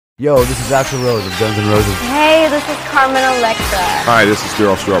Yo, this is Axl Rose of Guns N' Roses. Hey, this is Carmen Electra. Hi, this is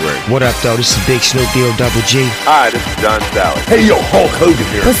Daryl Strawberry. What up, though? This is Big Snoop Deal Double G. Hi, this is John Sally. Hey, yo, Hulk Hogan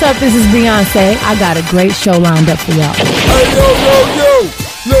here. What's up? This is Beyonce. I got a great show lined up for y'all. Hey, yo.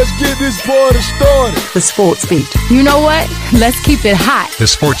 Let's get this party started. The Sports Beat. You know what? Let's keep it hot. The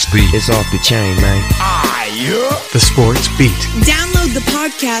Sports Beat. It's off the chain, man. Yeah. The Sports Beat. Download the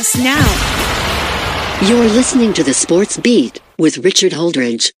podcast now. You're listening to The Sports Beat with Richard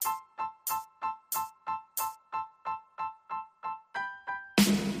Holdridge.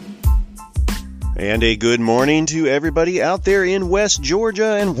 And a good morning to everybody out there in West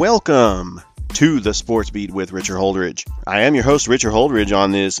Georgia, and welcome to the Sports Beat with Richard Holdridge. I am your host, Richard Holdridge,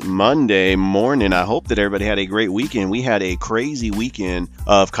 on this Monday morning. I hope that everybody had a great weekend. We had a crazy weekend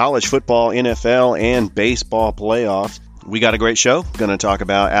of college football, NFL, and baseball playoffs. We got a great show. Going to talk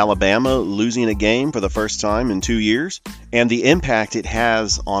about Alabama losing a game for the first time in 2 years and the impact it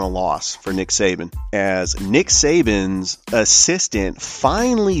has on a loss for Nick Saban, as Nick Saban's assistant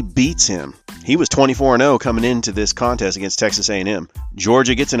finally beats him. He was 24-0 coming into this contest against Texas A&M.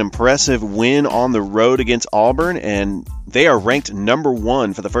 Georgia gets an impressive win on the road against Auburn, and they are ranked number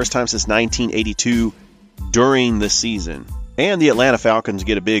one for the first time since 1982 during the season. And the Atlanta Falcons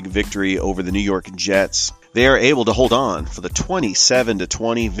get a big victory over the New York Jets. They are able to hold on for the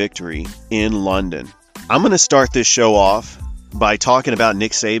 27-20 victory in London. I'm going to start this show off by talking about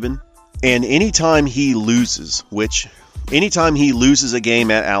Nick Saban. And anytime he loses a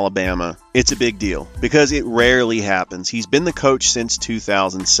game at Alabama, it's a big deal because it rarely happens. He's been the coach since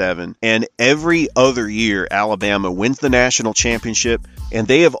 2007, and every other year Alabama wins the national championship, and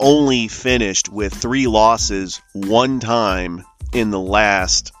they have only finished with 3 losses one time in the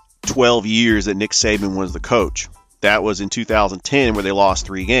last 12 years that Nick Saban was the coach. That was in 2010, where they lost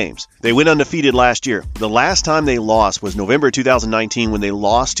 3 games. They went undefeated last year. The last time they lost was November 2019, when they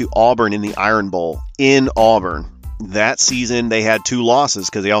lost to Auburn in the Iron Bowl in Auburn. That season, they had 2 losses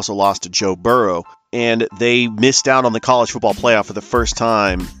because they also lost to Joe Burrow, and they missed out on the college football playoff for the first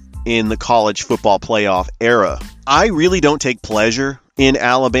time in the college football playoff era. I really don't take pleasure in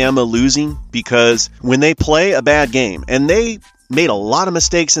Alabama losing, because when they play a bad game, and they made a lot of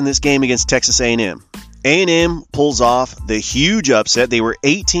mistakes in this game against Texas A&M. A&M pulls off the huge upset. They were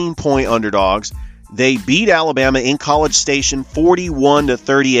 18-point underdogs. They beat Alabama in College Station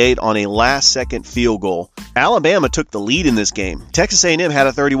 41-38 on a last-second field goal. Alabama took the lead in this game. Texas A&M had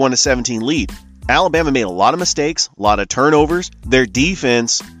a 31-17 lead. Alabama made a lot of mistakes, a lot of turnovers. Their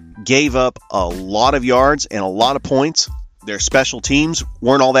defense gave up a lot of yards and a lot of points. Their special teams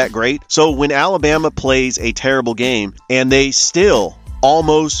weren't all that great. So when Alabama plays a terrible game and they still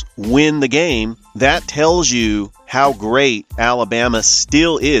almost win the game, that tells you how great Alabama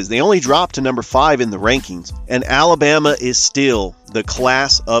still is. They only dropped to number 5 in the rankings, and Alabama is still the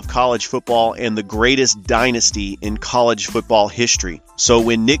class of college football and the greatest dynasty in college football history. So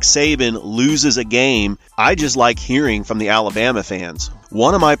when Nick Saban loses a game, I just like hearing from the Alabama fans.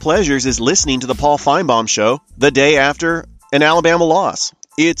 One of my pleasures is listening to the Paul Feinbaum show the day after an Alabama loss.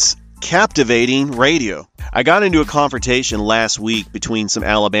 It's captivating radio. I got into a confrontation last week between some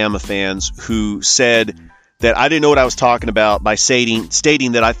Alabama fans who said that I didn't know what I was talking about by stating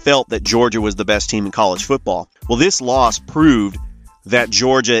that I felt that Georgia was the best team in college football. Well, this loss proved that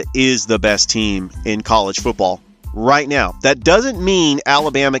Georgia is the best team in college football right now. That doesn't mean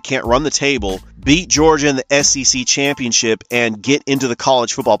Alabama can't run the table, beat Georgia in the SEC championship, and get into the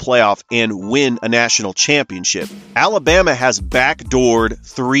college football playoff and win a national championship. Alabama has backdoored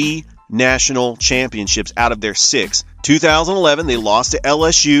 3 national championships out of their 6. 2011, they lost to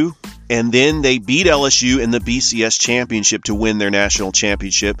LSU, and then they beat LSU in the BCS championship to win their national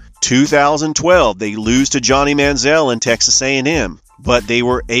championship. 2012, they lose to Johnny Manziel and Texas A&M. But they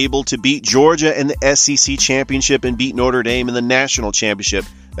were able to beat Georgia in the SEC championship and beat Notre Dame in the national championship.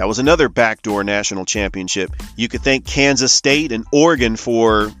 That was another backdoor national championship. You could thank Kansas State and Oregon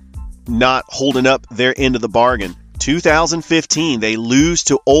for not holding up their end of the bargain. 2015, they lose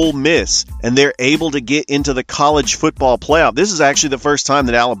to Ole Miss, and they're able to get into the college football playoff. This is actually the first time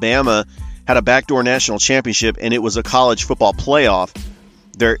that Alabama had a backdoor national championship, and it was a college football playoff.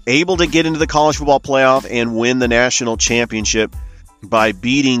 They're able to get into the college football playoff and win the national championship by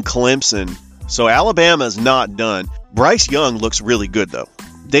beating Clemson. So Alabama's not done. Bryce Young looks really good, though.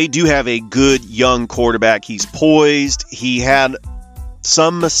 They do have a good young quarterback. He's poised. He had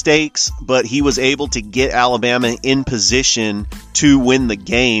some mistakes, but he was able to get Alabama in position to win the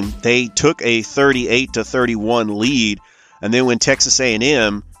game. They took a 38-31 lead, and then when Texas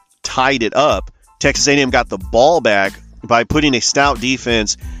A&M tied it up, Texas A&M got the ball back by putting a stout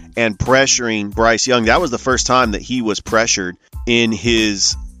defense and pressuring Bryce Young. That was the first time that he was pressured in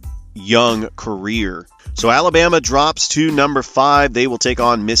his young career. So Alabama drops to number 5. They will take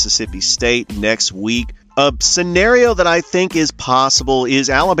on Mississippi State next week. A scenario that I think is possible is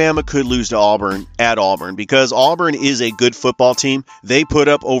Alabama could lose to Auburn at Auburn because Auburn is a good football team. They put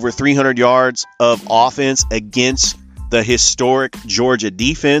up over 300 yards of offense against the historic Georgia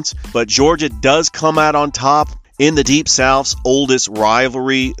defense, but Georgia does come out on top in the Deep South's oldest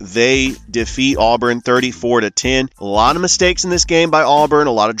rivalry. They defeat Auburn 34-10. A lot of mistakes in this game by Auburn,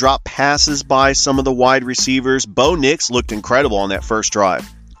 a lot of drop passes by some of the wide receivers. Bo Nix looked incredible on that first drive.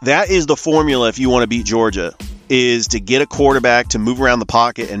 That is the formula if you want to beat Georgia, is to get a quarterback to move around the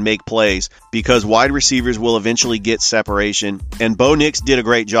pocket and make plays because wide receivers will eventually get separation, and Bo Nix did a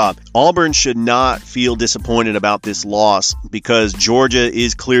great job. Auburn should not feel disappointed about this loss because Georgia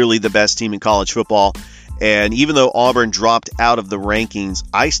is clearly the best team in college football. And even though Auburn dropped out of the rankings,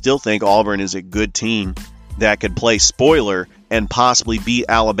 I still think Auburn is a good team that could play spoiler and possibly beat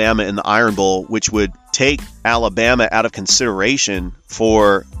Alabama in the Iron Bowl, which would take Alabama out of consideration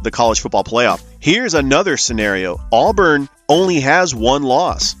for the college football playoff. Here's another scenario. Auburn only has one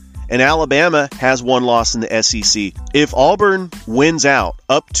loss, and Alabama has one loss in the SEC. If Auburn wins out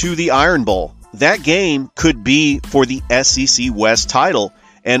up to the Iron Bowl, that game could be for the SEC West title,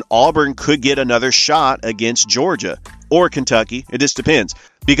 and Auburn could get another shot against Georgia or Kentucky. It just depends.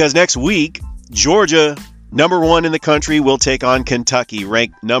 Because next week, Georgia, number 1 in the country, will take on Kentucky,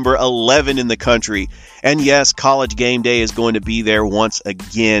 ranked number 11 in the country. And yes, College Game Day is going to be there once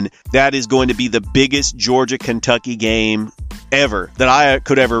again. That is going to be the biggest Georgia-Kentucky game ever that I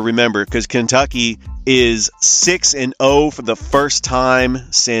could ever remember, because Kentucky is 6-0 for the first time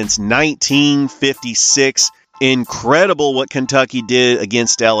since 1956. Incredible what Kentucky did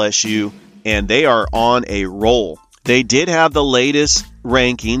against LSU, and they are on a roll. They did have the latest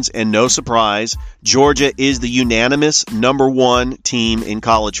rankings, and no surprise, Georgia is the unanimous number 1 team in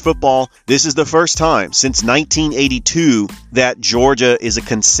college football. This is the first time since 1982 that Georgia is a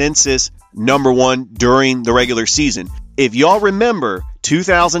consensus number 1 during the regular season. If y'all remember,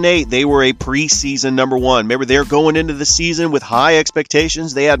 2008, they were a preseason number 1. Remember, they're going into the season with high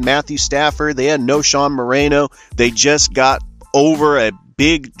expectations. They had Matthew Stafford. They had no Sean Moreno. They just got over a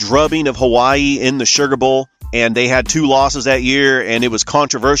big drubbing of Hawaii in the Sugar Bowl, and they had 2 losses that year, and it was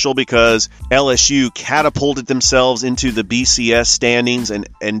controversial because LSU catapulted themselves into the BCS standings,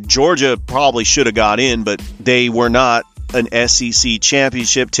 and Georgia probably should have got in, but they were not an SEC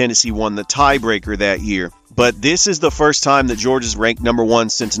championship. Tennessee won the tiebreaker that year. But this is the first time that Georgia's ranked number 1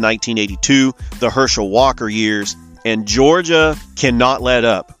 since 1982, the Herschel Walker years, and Georgia cannot let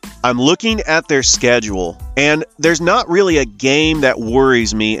up. I'm looking at their schedule, and there's not really a game that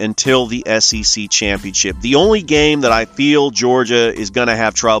worries me until the SEC championship. The only game that I feel Georgia is going to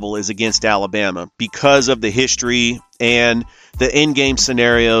have trouble is against Alabama because of the history, and the in-game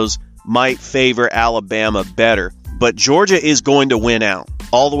scenarios might favor Alabama better. But Georgia is going to win out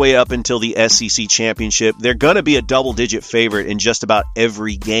all the way up until the SEC championship. They're going to be a double-digit favorite in just about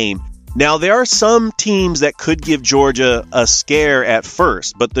every game. Now, there are some teams that could give Georgia a scare at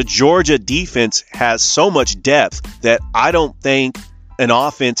first, but the Georgia defense has so much depth that I don't think an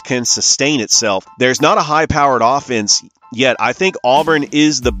offense can sustain itself. There's not a high-powered offense yet. I think Auburn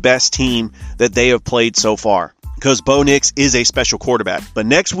is the best team that they have played so far, because Bo Nix is a special quarterback. But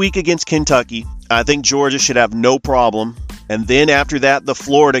next week against Kentucky, I think Georgia should have no problem. And then after that, the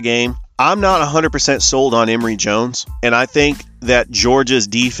Florida game, I'm not 100% sold on Emory Jones. And I think that Georgia's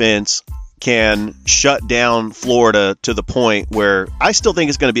defense can shut down Florida to the point where I still think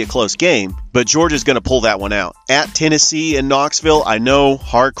it's going to be a close game, but Georgia's going to pull that one out. At Tennessee and Knoxville, I know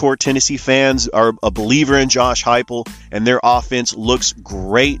hardcore Tennessee fans are a believer in Josh Heupel, and their offense looks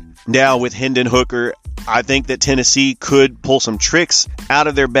great now with Hendon Hooker. I think that Tennessee could pull some tricks out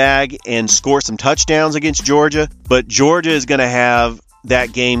of their bag and score some touchdowns against Georgia, but Georgia is going to have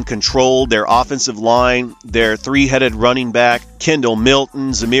that game controlled. Their offensive line, their 3-headed running back, Kendall Milton,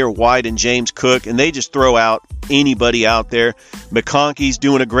 Zamir White, and James Cook, and they just throw out anybody out there. McConkey's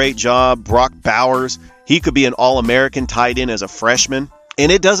doing a great job. Brock Bowers, he could be an All-American tight end as a freshman.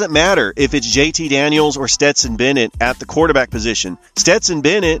 And it doesn't matter if it's JT Daniels or Stetson Bennett at the quarterback position. Stetson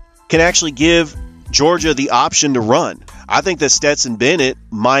Bennett can actually give Georgia the option to run. I think that Stetson Bennett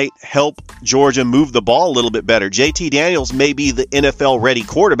might help Georgia move the ball a little bit better. JT Daniels may be the NFL-ready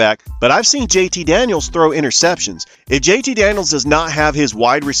quarterback, but I've seen JT Daniels throw interceptions. If JT Daniels does not have his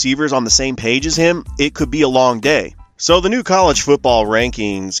wide receivers on the same page as him, it could be a long day. So the new college football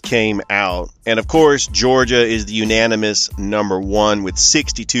rankings came out, and of course, Georgia is the unanimous number 1 with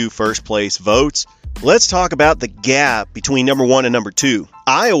 62 first-place votes. Let's talk about the gap between number 1 and number 2.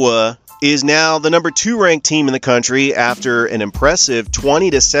 Iowa is now the number 2 ranked team in the country after an impressive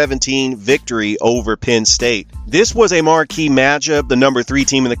 20-17 victory over Penn State. This was a marquee matchup, the number 3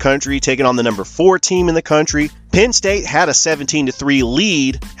 team in the country taking on the number 4 team in the country. Penn State had a 17-3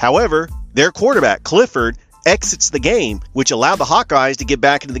 lead. However, their quarterback, Clifford, exits the game, which allowed the Hawkeyes to get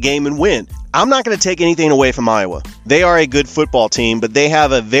back into the game and win. I'm not going to take anything away from Iowa. They are a good football team, but they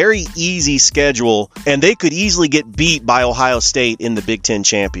have a very easy schedule, and they could easily get beat by Ohio State in the Big Ten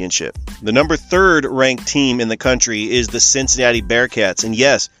Championship. The number 3rd ranked team in the country is the Cincinnati Bearcats, and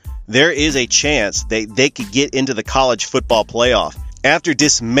yes, there is a chance they could get into the college football playoff. After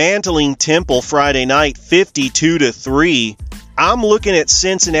dismantling Temple Friday night 52-3, I'm looking at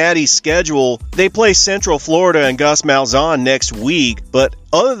Cincinnati's schedule. They play Central Florida and Gus Malzahn next week, but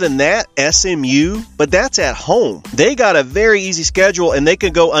other than that, SMU, but that's at home. They got a very easy schedule and they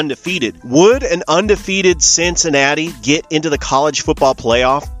can go undefeated. Would an undefeated Cincinnati get into the college football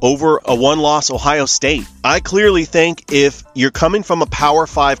playoff over a one-loss Ohio State? I clearly think if you're coming from a Power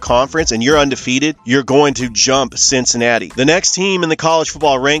 5 conference and you're undefeated, you're going to jump Cincinnati. The next team in the college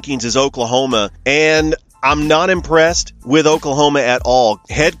football rankings is Oklahoma, and I'm not impressed with Oklahoma at all.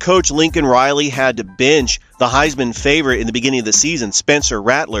 Head coach Lincoln Riley had to bench the Heisman favorite in the beginning of the season, Spencer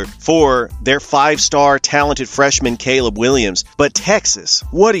Rattler, for their 5-star talented freshman Caleb Williams. But Texas,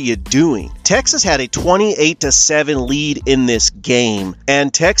 what are you doing? Texas had a 28-7 lead in this game,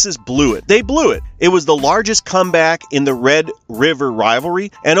 and Texas blew it. They blew it. It was the largest comeback in the Red River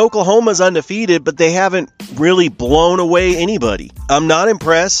rivalry, and Oklahoma's undefeated, but they haven't really blown away anybody. I'm not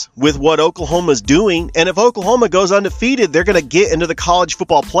impressed with what Oklahoma's doing, and if Oklahoma goes undefeated, they're going to get into the college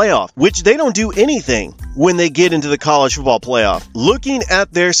football playoff, which they don't do anything when they get into the college football playoff. Looking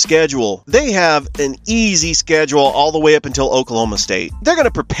at their schedule, they have an easy schedule all the way up until Oklahoma State. They're going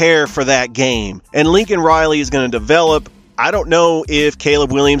to prepare for that game, and Lincoln Riley is going to develop. I don't know if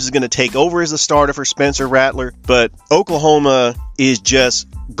Caleb Williams is going to take over as the starter for Spencer Rattler, but Oklahoma is just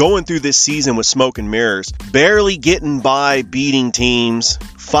going through this season with smoke and mirrors, barely getting by beating teams.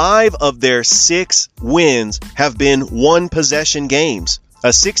 5 of their 6 wins have been one-possession games. A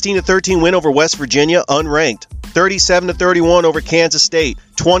 16-13 win over West Virginia, unranked. 37-31 over Kansas State.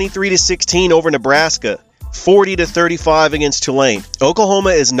 23-16 over Nebraska. 40-35 against Tulane.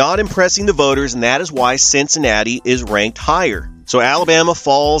 Oklahoma is not impressing the voters, and that is why Cincinnati is ranked higher. So Alabama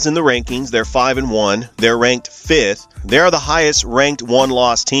falls in the rankings. They're 5-1. They're ranked 5th. They're the highest ranked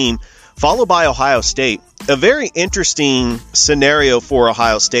one-loss team, followed by Ohio State. A very interesting scenario for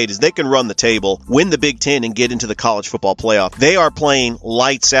Ohio State is they can run the table, win the Big Ten, and get into the college football playoff. They are playing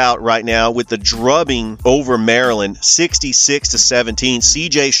lights out right now with the drubbing over Maryland, 66-17.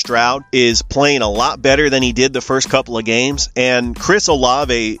 CJ Stroud is playing a lot better than he did the first couple of games, and Chris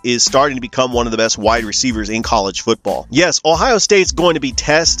Olave is starting to become one of the best wide receivers in college football. Yes, Ohio State's going to be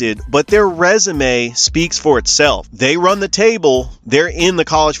tested, but their resume speaks for itself. They run the table. They're in the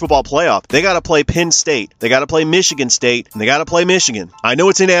college football playoff. They got to play Penn State. They got to play Michigan State, and they got to play Michigan. I know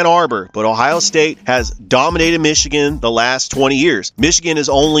it's in Ann Arbor, but Ohio State has dominated Michigan the last 20 years. Michigan has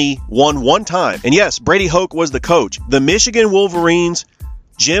only won one time. And yes, Brady Hoke was the coach. The Michigan Wolverines,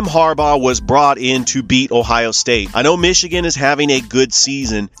 Jim Harbaugh was brought in to beat Ohio State. I know Michigan is having a good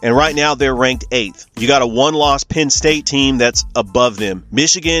season, and right now they're ranked 8th. You got a one-loss Penn State team that's above them.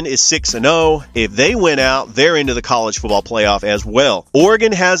 Michigan is 6-0. If they win out, they're into the college football playoff as well.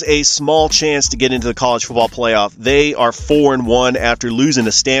 Oregon has a small chance to get into the college football playoff. They are 4-1 after losing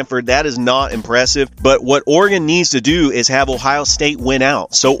to Stanford. That is not impressive, but what Oregon needs to do is have Ohio State win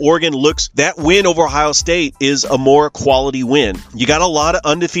out. So Oregon that win over Ohio State is a more quality win. You got a lot of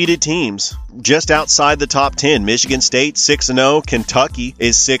undefeated teams just outside the top 10. Michigan State 6-0, Kentucky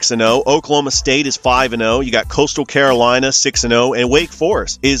is 6-0, Oklahoma State is 5-0, you got Coastal Carolina 6-0, and Wake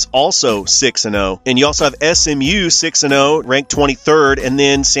Forest is also 6-0. And you also have SMU 6-0, ranked 23rd, and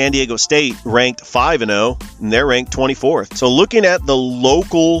then San Diego State ranked 5-0, and they're ranked 24th. So looking at the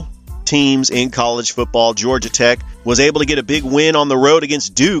local teams in college football, Georgia Tech was able to get a big win on the road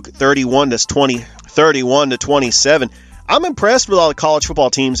against Duke, 31-27. I'm impressed with all the college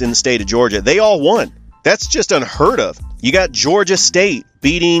football teams in the state of Georgia. They all won. That's just unheard of. You got Georgia State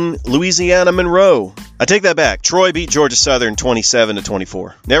beating Louisiana Monroe. I take that back. Troy beat Georgia Southern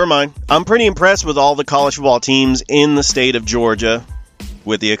 27-24. Never mind. I'm pretty impressed with all the college football teams in the state of Georgia,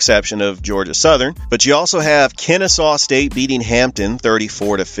 with the exception of Georgia Southern. But you also have Kennesaw State beating Hampton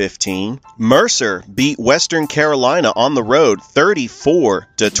 34-15. Mercer beat Western Carolina on the road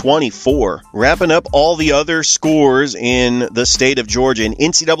 34-24. Wrapping up all the other scores in the state of Georgia in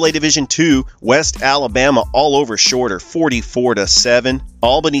NCAA Division II, West Alabama all over Shorter 44-7.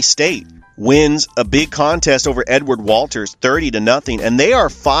 Albany State wins a big contest over Edward Walters, 30-0, and they are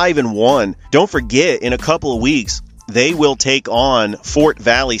 5-1. Don't forget, in a couple of weeks, they will take on Fort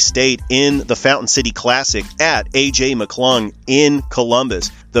Valley State in the Fountain City Classic at A.J. McClung in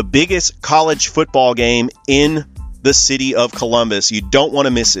Columbus, the biggest college football game in the city of Columbus. You don't want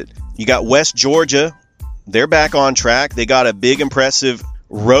to miss it. You got West Georgia. They're back on track. They got a big, impressive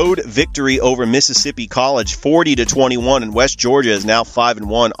road victory over Mississippi College, 40-21, and West Georgia is now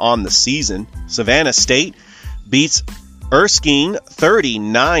 5-1 on the season. Savannah State beats Erskine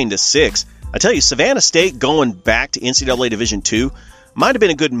 39-6. I tell you, Savannah State going back to NCAA Division II might have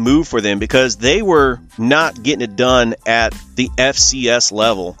been a good move for them because they were not getting it done at the FCS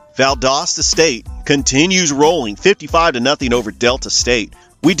level. Valdosta State continues rolling 55-0 over Delta State.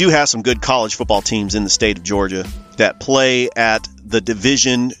 We do have some good college football teams in the state of Georgia that play at the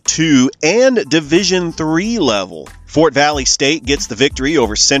Division II and Division III level. Fort Valley State gets the victory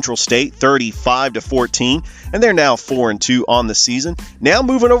over Central State, 35-14, and they're now 4-2 on the season. Now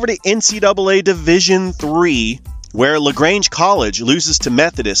moving over to NCAA Division III, where LaGrange College loses to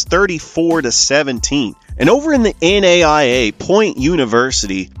Methodist, 34-17. And over in the NAIA, Point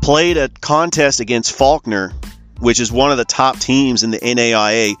University played a contest against Faulkner, which is one of the top teams in the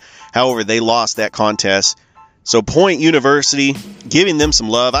NAIA. However, they lost that contest. So Point University, giving them some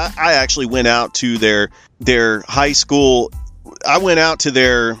love. I actually went out to their high school. I went out to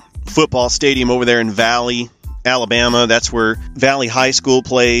their football stadium over there in Valley, Alabama. That's where Valley High School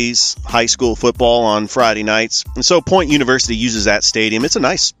plays high school football on Friday nights. And so Point University uses that stadium. It's a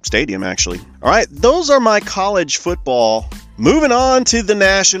nice stadium, actually. All right, those are my college football. Moving on to the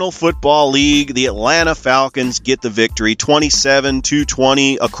National Football League, the Atlanta Falcons get the victory,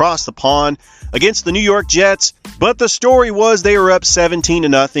 27-20 across the pond against the New York Jets. But the story was they were up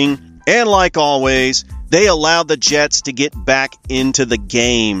 17-0, and like always, they allowed the Jets to get back into the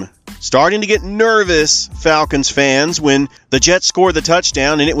game. Starting to get nervous, Falcons fans, when the Jets scored the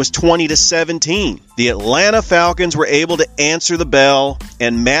touchdown and it was 20-17. The Atlanta Falcons were able to answer the bell,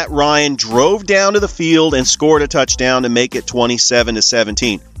 and Matt Ryan drove down to the field and scored a touchdown to make it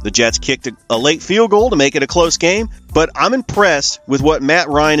 27-17. The Jets kicked a late field goal to make it a close game, but I'm impressed with what Matt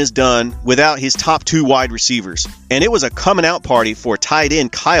Ryan has done without his top two wide receivers. And it was a coming out party for tight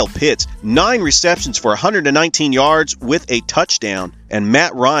end Kyle Pitts. 9 receptions for 119 yards with a touchdown. And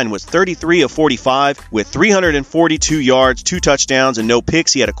Matt Ryan was 33 of 45 with 342 yards, 2 touchdowns, and no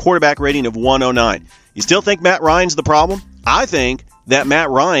picks. He had a quarterback rating of 109. You still think Matt Ryan's the problem? I think that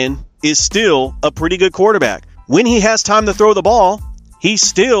Matt Ryan is still a pretty good quarterback. When he has time to throw the ball, he's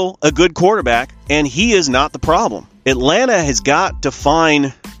still a good quarterback, and he is not the problem. Atlanta has got to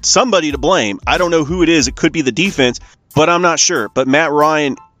find somebody to blame. I don't know who it is. It could be the defense, but I'm not sure. But Matt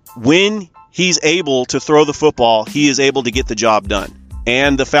Ryan, when he's able to throw the football, he is able to get the job done.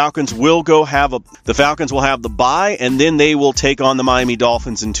 And the Falcons will have the bye, and then they will take on the Miami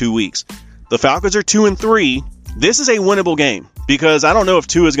Dolphins in 2 weeks. The Falcons are 2-3. This is a winnable game because I don't know if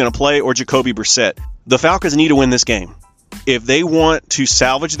Tua is going to play or Jacoby Brissett. The Falcons need to win this game. If they want to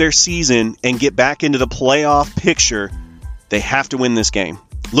salvage their season and get back into the playoff picture, they have to win this game.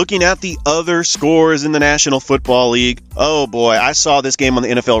 Looking at the other scores in the National Football League, oh boy, I saw this game on the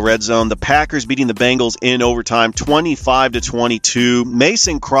NFL Red Zone. The Packers beating the Bengals in overtime, 25-22.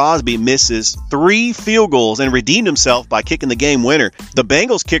 Mason Crosby misses 3 field goals and redeemed himself by kicking the game winner. The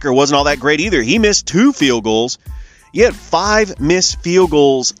Bengals kicker wasn't all that great either. He missed 2 field goals. You had 5 missed field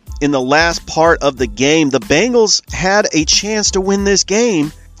goals in the last part of the game. The Bengals had a chance to win this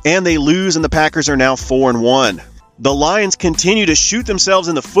game, and they lose, and the Packers are now 4-1. The Lions continue to shoot themselves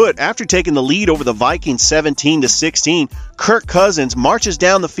in the foot after taking the lead over the Vikings 17-16. Kirk Cousins marches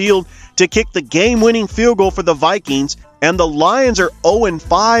down the field to kick the game-winning field goal for the Vikings, and the Lions are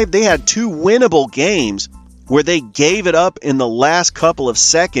 0-5. They had 2 winnable games where they gave it up in the last couple of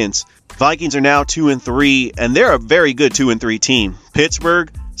seconds. Vikings are now 2-3, and they're a very good 2-3 team.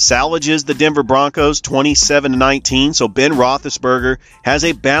 Pittsburgh salvages the Denver Broncos 27-19, so Ben Roethlisberger has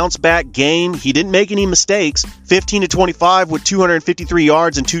a bounce-back game. He didn't make any mistakes. 15-25 with 253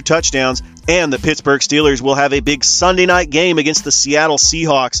 yards and 2 touchdowns. And the Pittsburgh Steelers will have a big Sunday night game against the Seattle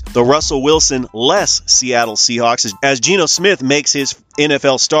Seahawks, the Russell Wilson-less Seattle Seahawks, as Geno Smith makes his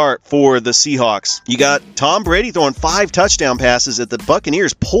NFL start for the Seahawks. You got Tom Brady throwing 5 touchdown passes that the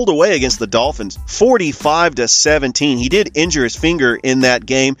Buccaneers pulled away against the Dolphins, 45-17. He did injure his finger in that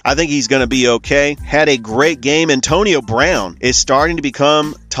game. I think he's going to be okay. Had a great game. Antonio Brown is starting to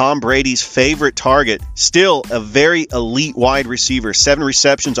become Tom Brady's favorite target. Still a very elite wide receiver. 7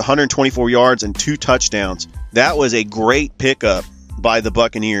 receptions, 124 yards, and 2 touchdowns. That was a great pickup by the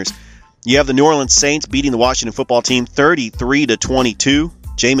Buccaneers. You have the New Orleans Saints beating the Washington football team 33-22.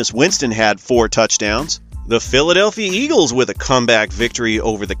 Jameis Winston had 4 touchdowns. The Philadelphia Eagles with a comeback victory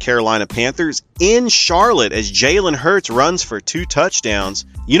over the Carolina Panthers in Charlotte as Jalen Hurts runs for 2 touchdowns.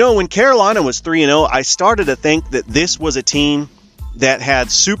 You know, when Carolina was 3-0, I started to think that this was a team that had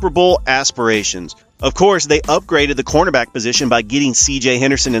Super Bowl aspirations. Of course, they upgraded the cornerback position by getting C.J.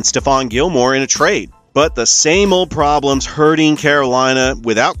 Henderson and Stephon Gilmore in a trade. But the same old problems hurting Carolina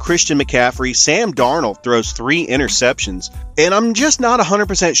without Christian McCaffrey. Sam Darnold throws 3 interceptions. And I'm just not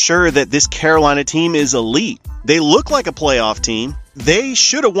 100% sure that this Carolina team is elite. They look like a playoff team. They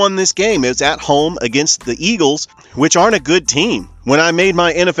should have won this game. It was at home against the Eagles, which aren't a good team. When I made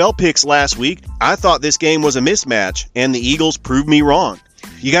my NFL picks last week, I thought this game was a mismatch, and the Eagles proved me wrong.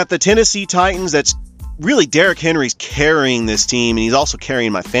 You got the Tennessee Titans. That's really Derrick Henry's carrying this team, and he's also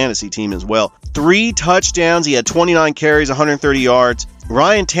carrying my fantasy team as well. 3 touchdowns. He had 29 carries, 130 yards.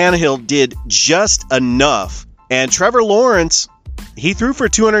 Ryan Tannehill did just enough. And Trevor Lawrence, he threw for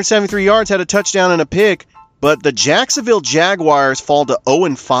 273 yards, had a touchdown and a pick. But the Jacksonville Jaguars fall to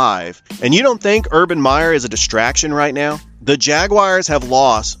 0-5. And you don't think Urban Meyer is a distraction right now? The Jaguars have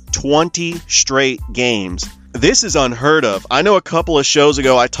lost 20 straight games. This is unheard of. I know a couple of shows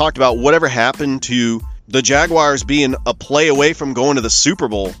ago I talked about whatever happened to the Jaguars being a play away from going to the Super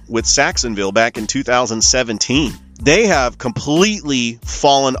Bowl with Saxonville back in 2017. They have completely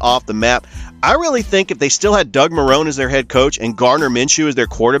fallen off the map. I really think if they still had Doug Marrone as their head coach and Gardner Minshew as their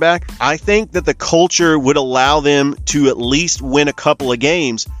quarterback, I think that the culture would allow them to at least win a couple of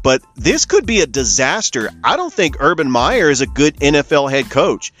games. But this could be a disaster. I don't think Urban Meyer is a good NFL head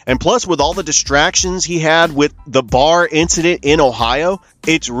coach. And plus, with all the distractions he had with the bar incident in Ohio,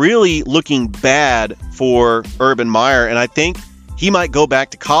 it's really looking bad for Urban Meyer. And I think he might go back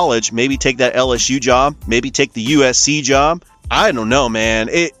to college, maybe take that LSU job, maybe take the USC job. I don't know, man.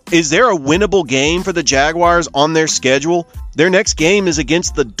 Is there a winnable game for the Jaguars on their schedule? Their next game is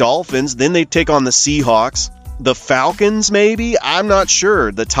against the Dolphins. Then they take on the Seahawks. The Falcons, maybe? I'm not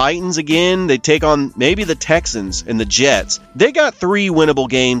sure. The Titans again. They take on maybe the Texans and the Jets. They got 3 winnable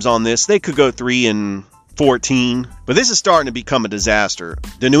games on this. They could go 3-14. But this is starting to become a disaster.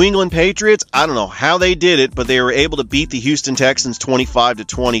 The New England Patriots, I don't know how they did it, but they were able to beat the Houston Texans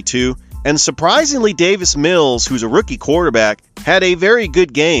 25-22. And surprisingly, Davis Mills, who's a rookie quarterback, had a very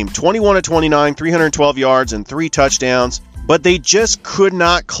good game. 21-29, 312 yards, and 3 touchdowns. But they just could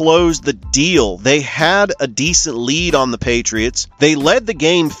not close the deal. They had a decent lead on the Patriots. They led the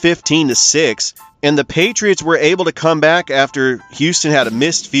game 15-6. And the Patriots were able to come back after Houston had a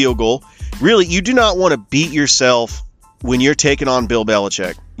missed field goal. Really, you do not want to beat yourself when you're taking on Bill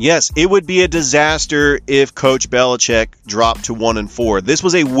Belichick. Yes, it would be a disaster if Coach Belichick dropped to 1-4. This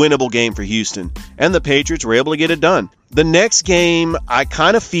was a winnable game for Houston, and the Patriots were able to get it done. The next game, I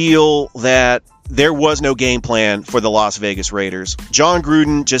kind of feel that there was no game plan for the Las Vegas Raiders. John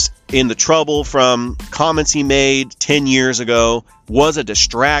Gruden, just in the trouble from comments he made 10 years ago, was a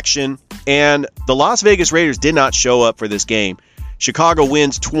distraction, and the Las Vegas Raiders did not show up for this game. Chicago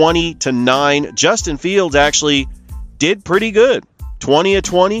wins 20-9. Justin Fields actually did pretty good.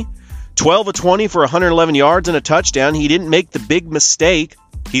 20-20, 12-20 for 111 yards and a touchdown. He didn't make the big mistake.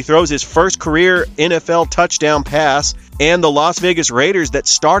 He throws his first career NFL touchdown pass, and the Las Vegas Raiders that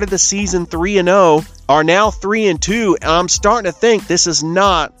started the season 3-0 are now 3-2, and I'm starting to think this is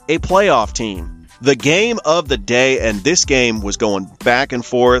not a playoff team. The game of the day, and this game was going back and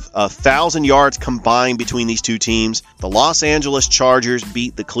forth, 1,000 yards combined between these two teams. The Los Angeles Chargers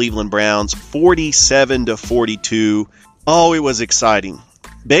beat the Cleveland Browns 47-42. Oh, it was exciting.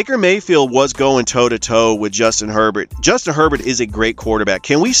 Baker Mayfield was going toe-to-toe with Justin Herbert. Justin Herbert is a great quarterback.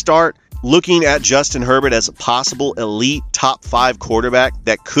 Can we start looking at Justin Herbert as a possible elite top 5 quarterback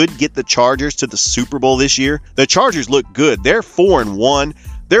that could get the Chargers to the Super Bowl this year? The Chargers look good. They're 4-1.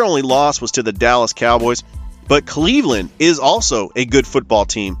 Their only loss was to the Dallas Cowboys. But Cleveland is also a good football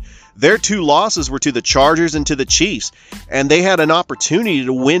team. Their 2 losses were to the Chargers and to the Chiefs, and they had an opportunity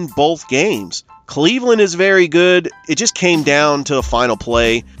to win both games. Cleveland is very good. It just came down to a final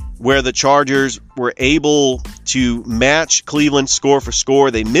play where the Chargers were able to match Cleveland score for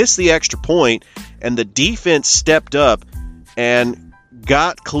score. They missed the extra point, and the defense stepped up and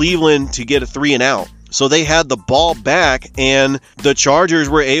got Cleveland to get a 3-and-out. So they had the ball back, and the Chargers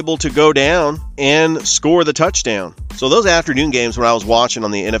were able to go down and score the touchdown. So those afternoon games when I was watching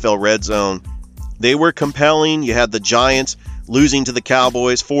on the NFL Red Zone, they were compelling. You had the Giants losing to the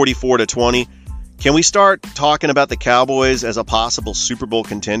Cowboys 44-20. Can we start talking about the Cowboys as a possible Super Bowl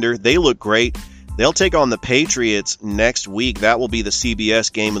contender? They look great. They'll take on the Patriots next week. That will be the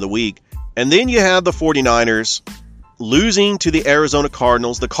CBS game of the week. And then you have the 49ers losing to the Arizona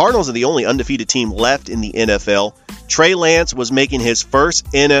Cardinals. The Cardinals are the only undefeated team left in the NFL. Trey Lance was making his first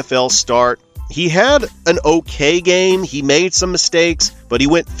NFL start. He had an okay game. He made some mistakes, but he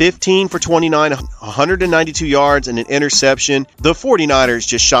went 15 for 29, 192 yards and an interception. The 49ers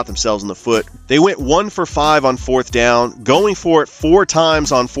just shot themselves in the foot. They went 1 for 5 on fourth down, going for it 4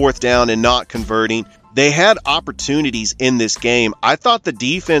 times on fourth down and not converting. They had opportunities in this game. I thought the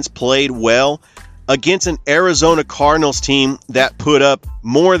defense played well against an Arizona Cardinals team that put up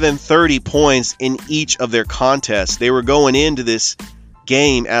more than 30 points in each of their contests. They were going into this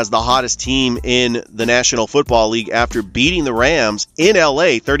game as the hottest team in the National Football League after beating the Rams in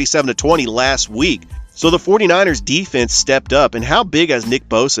LA 37-20 last week. So the 49ers defense stepped up. And how big has Nick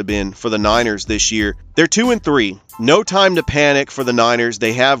Bosa been for the Niners this year? They're 2-3. No time to panic for the Niners.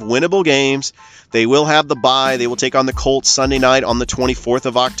 They have winnable games. They will have the bye. They will take on the Colts Sunday night on the 24th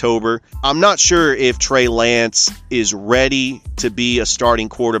of October. I'm not sure if Trey Lance is ready to be a starting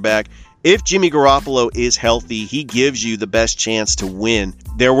quarterback. If Jimmy Garoppolo is healthy, he gives you the best chance to win.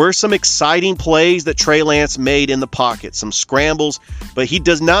 There were some exciting plays that Trey Lance made in the pocket, some scrambles, but he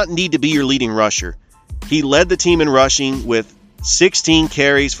does not need to be your leading rusher. He led the team in rushing with 16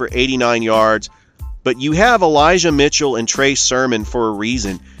 carries for 89 yards, but you have Elijah Mitchell and Trey Sermon for a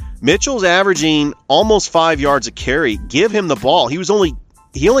reason. Mitchell's averaging almost 5 yards a carry. Give him the ball. He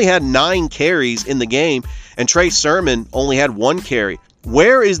only had 9 carries in the game, and Trey Sermon only had 1 carry.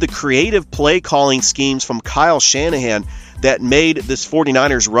 Where is the creative play calling schemes from Kyle Shanahan that made this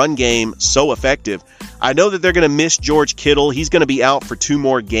 49ers run game so effective? I know that they're going to miss George Kittle. He's going to be out for 2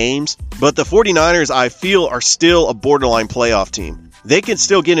 more games. But the 49ers, I feel, are still a borderline playoff team. They can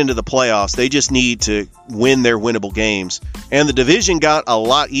still get into the playoffs. They just need to win their winnable games. And the division got a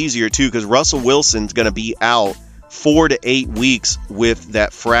lot easier, too, because Russell Wilson's going to be out 4 to 8 weeks with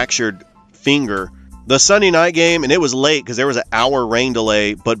that fractured finger. The Sunday night game, and it was late because there was an hour rain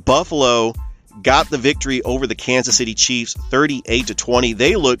delay, but Buffalo got the victory over the Kansas City Chiefs 38-20.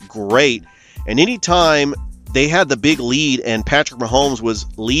 They looked great, and anytime they had the big lead and Patrick Mahomes was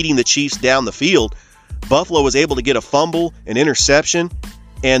leading the Chiefs down the field, Buffalo was able to get a fumble, an interception,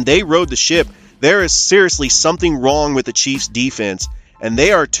 and they rode the ship. There is seriously something wrong with the Chiefs defense, and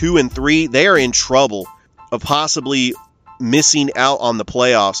they are 2-3. They are in trouble of possibly missing out on the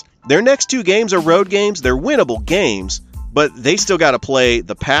playoffs. Their next 2 games are road games. They're winnable games, but they still got to play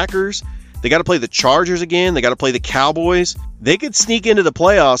the Packers. They got to play the Chargers again. They got to play the Cowboys. They could sneak into the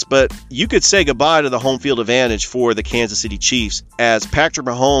playoffs, but you could say goodbye to the home field advantage for the Kansas City Chiefs as Patrick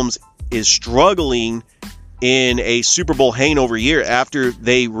Mahomes is struggling in a Super Bowl hangover year after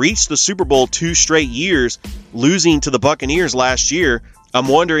they reached the Super Bowl 2 straight years, losing to the Buccaneers last year. I'm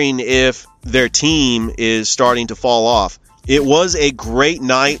wondering if their team is starting to fall off. It was a great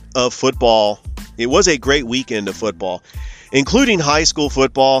night of football. It was a great weekend of football, including high school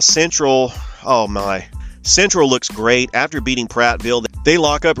football. Central looks great. After beating Prattville, they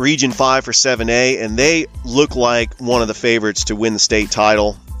lock up Region 5 for 7A, and they look like one of the favorites to win the state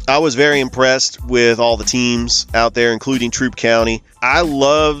title. I was very impressed with all the teams out there, including Troup County. I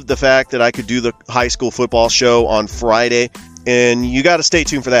love the fact that I could do the high school football show on Friday, and you got to stay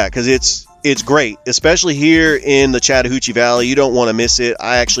tuned for that because it's great, especially here in the Chattahoochee Valley. You don't want to miss it.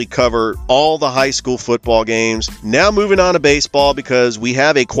 I actually cover all the high school football games. Now moving on to baseball because we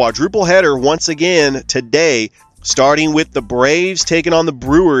have a quadruple header once again today, starting with the Braves taking on the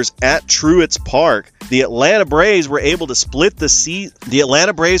Brewers at Truett's Park. The Atlanta Braves were able to split the series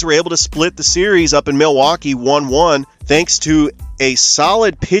up in Milwaukee 1-1 thanks to a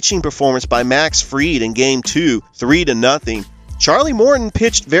solid pitching performance by Max Fried in Game 2, 3-0. Charlie Morton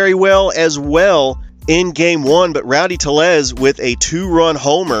pitched very well as well in Game 1, but Rowdy Tellez with a 2-run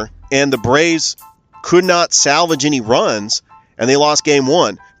homer, and the Braves could not salvage any runs, and they lost Game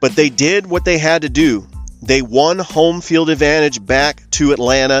 1. But they did what they had to do. They won home field advantage back to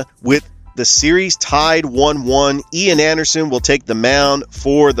Atlanta with the series tied 1-1. Ian Anderson will take the mound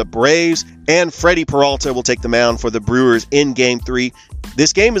for the Braves, and Freddie Peralta will take the mound for the Brewers in Game 3.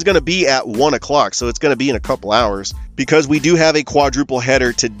 This game is going to be at 1 o'clock, so it's going to be in a couple hours because we do have a quadruple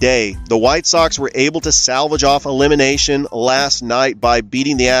header today. The White Sox were able to salvage off elimination last night by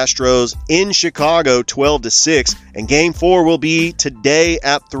beating the Astros in Chicago 12-6, and Game 4 will be today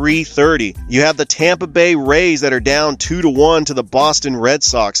at 3:30. You have the Tampa Bay Rays that are down 2-1 to the Boston Red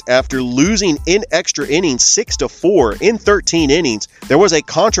Sox after losing in extra innings 6-4 in 13 innings. There was a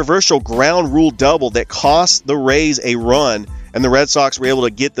controversial ground rule double that cost the Rays a run, and the Red Sox were able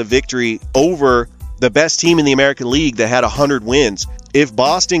to get the victory over the best team in the American League that had 100 wins. If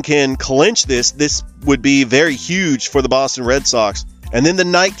Boston can clinch this would be very huge for the Boston Red Sox. And then the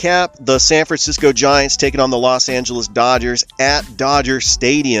nightcap, the San Francisco Giants taking on the Los Angeles Dodgers at Dodger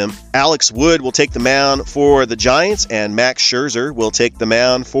Stadium. Alex Wood will take the mound for the Giants, and Max Scherzer will take the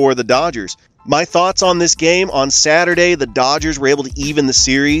mound for the Dodgers. My thoughts on this game: on Saturday, the Dodgers were able to even the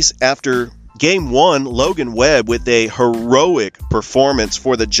series after Game 1, Logan Webb with a heroic performance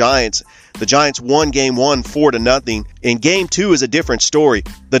for the Giants. The Giants won Game 1 4-0. And Game 2 is a different story.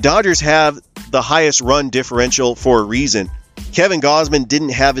 The Dodgers have the highest run differential for a reason. Kevin Gausman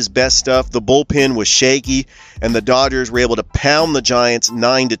didn't have his best stuff. The bullpen was shaky, and the Dodgers were able to pound the Giants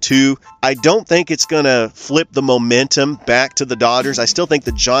 9-2. I don't think it's going to flip the momentum back to the Dodgers. I still think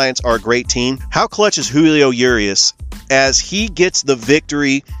the Giants are a great team. How clutch is Julio Urias as he gets the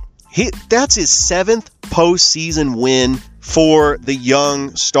victory? That's his 7th postseason win for the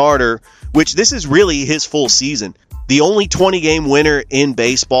young starter, which this is really his full season. The only 20-game winner in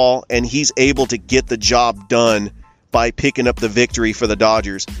baseball, and he's able to get the job done by picking up the victory for the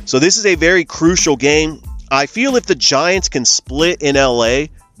Dodgers. So this is a very crucial game. I feel if the Giants can split in LA,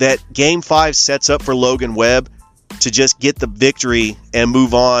 that Game 5 sets up for Logan Webb to just get the victory and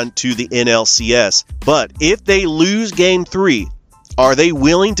move on to the NLCS. But if they lose Game 3, are they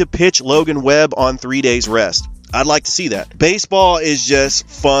willing to pitch Logan Webb on 3 days rest? I'd like to see that. Baseball is just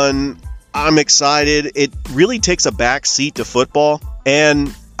fun. I'm excited. It really takes a back seat to football.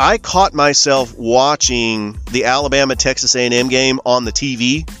 And I caught myself watching the Alabama-Texas A&M game on the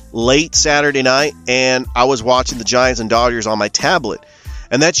TV late Saturday night, and I was watching the Giants and Dodgers on my tablet.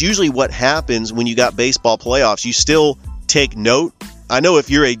 And that's usually what happens when you got baseball playoffs. You still take note. I know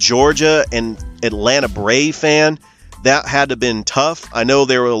if you're a Georgia and Atlanta Brave fan, that had to have been tough. I know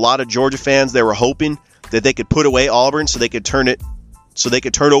there were a lot of Georgia fans that were hoping that they could put away Auburn so they could turn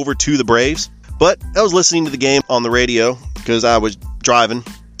over to the Braves. But I was listening to the game on the radio because I was driving,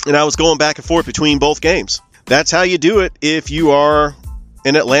 and I was going back and forth between both games. That's how you do it if you are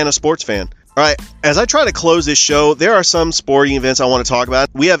an Atlanta sports fan. All right, as I try to close this show, there are some sporting events I want to talk about.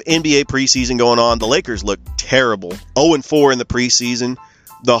 We have NBA preseason going on. The Lakers look terrible, 0-4 in the preseason.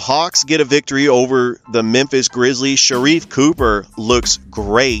 The Hawks get a victory over the Memphis Grizzlies. Sharif Cooper looks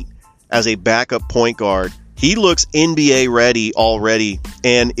great as a backup point guard. He looks NBA ready already.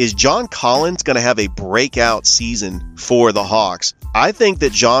 And is John Collins going to have a breakout season for the Hawks? I think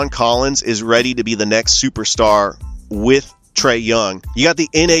that John Collins is ready to be the next superstar with Trae Young. You got the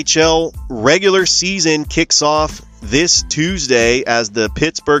NHL regular season kicks off this Tuesday as the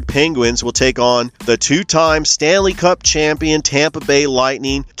Pittsburgh Penguins will take on the two-time Stanley Cup champion Tampa Bay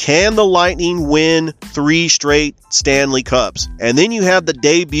Lightning. Can the Lightning win 3 straight Stanley Cups? And then you have the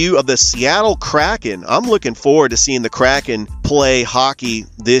debut of the Seattle Kraken. I'm looking forward to seeing the Kraken play hockey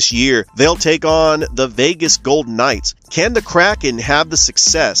this year. They'll take on the Vegas Golden Knights. Can the Kraken have the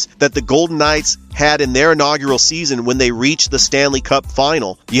success that the Golden Knights had in their inaugural season when they reached the Stanley Cup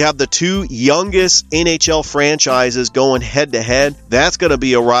final? You have the two youngest NHL franchises going head-to-head. That's going to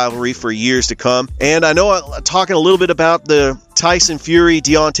be a rivalry for years to come. And I know I'm talking a little bit about the Tyson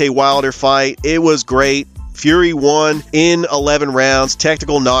Fury-Deontay Wilder fight. It was great. Fury won in 11 rounds,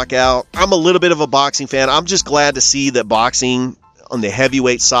 technical knockout. I'm a little bit of a boxing fan. I'm just glad to see that boxing on the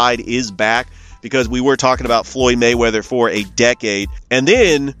heavyweight side is back, because we were talking about Floyd Mayweather for a decade. And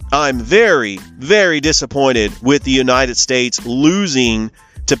then I'm very, very disappointed with the United States losing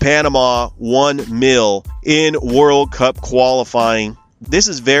to Panama 1-0 in World Cup qualifying. This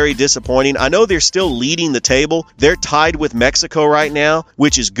is very disappointing. I know they're still leading the table. They're tied with Mexico right now,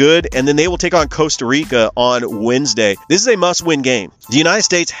 which is good. And then they will take on Costa Rica on Wednesday. This is a must-win game. The United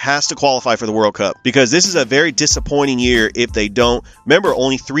States has to qualify for the World Cup because this is a very disappointing year if they don't. Remember,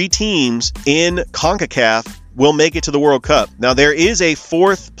 only 3 teams in CONCACAF will make it to the World Cup. Now, there is a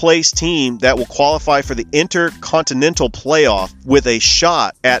 4th place team that will qualify for the Intercontinental Playoff with a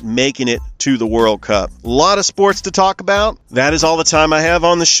shot at making it to the World Cup. A lot of sports to talk about. That is all the time I have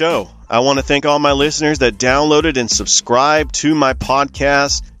on the show. I want to thank all my listeners that downloaded and subscribed to my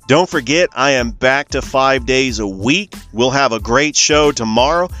podcast. Don't forget, I am back to 5 days a week. We'll have a great show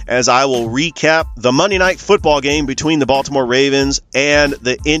tomorrow as I will recap the Monday Night Football game between the Baltimore Ravens and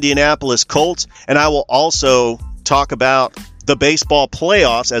the Indianapolis Colts. And I will also talk about the baseball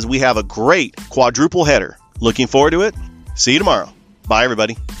playoffs as we have a great quadruple header. Looking forward to it. See you tomorrow. Bye,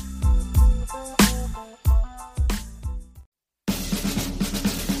 everybody.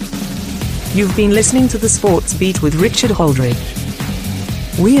 You've been listening to the Sports Beat with Richard Holdridge.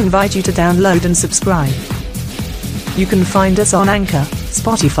 We invite you to download and subscribe. You can find us on Anchor,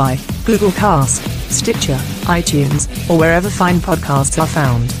 Spotify, Google Cast, Stitcher, iTunes, or wherever fine podcasts are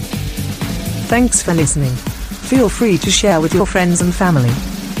found. Thanks for listening. Feel free to share with your friends and family.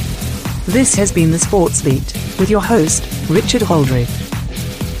 This has been the Sports Beat with your host, Richard Holdridge.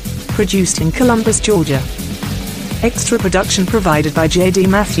 Produced in Columbus, Georgia. Extra production provided by J.D.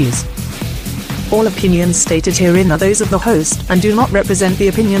 Matthews. All opinions stated herein are those of the host and do not represent the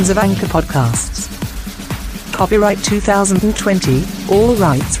opinions of Anchor Podcasts. Copyright 2020, all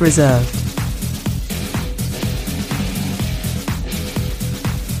rights reserved.